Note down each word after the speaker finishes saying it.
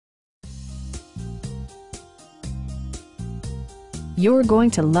You're going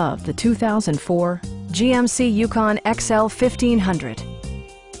to love the 2004 GMC Yukon XL 1500.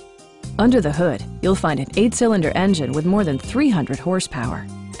 Under the hood, you'll find an 8-cylinder engine with more than 300 horsepower,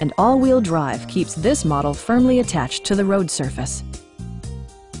 and all-wheel drive keeps this model firmly attached to the road surface.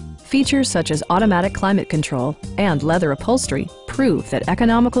 Features such as automatic climate control and leather upholstery prove that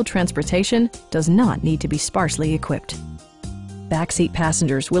economical transportation does not need to be sparsely equipped. Backseat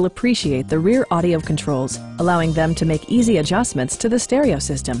passengers will appreciate the rear audio controls, allowing them to make easy adjustments to the stereo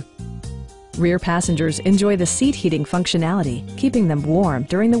system. Rear passengers enjoy the seat heating functionality, keeping them warm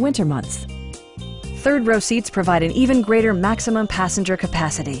during the winter months. Third-row seats provide an even greater maximum passenger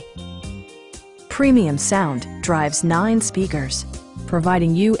capacity. Premium sound drives 9 speakers,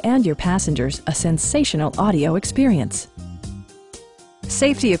 providing you and your passengers a sensational audio experience.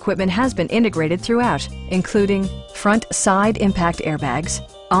 Safety equipment has been integrated throughout, including front side impact airbags,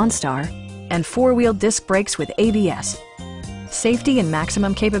 OnStar, and 4-wheel disc brakes with ABS. Safety and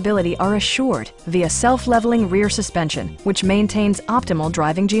maximum capability are assured via self-leveling rear suspension, which maintains optimal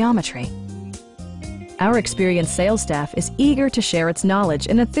driving geometry. Our experienced sales staff is eager to share its knowledge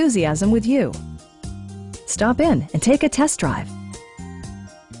and enthusiasm with you. Stop in and take a test drive.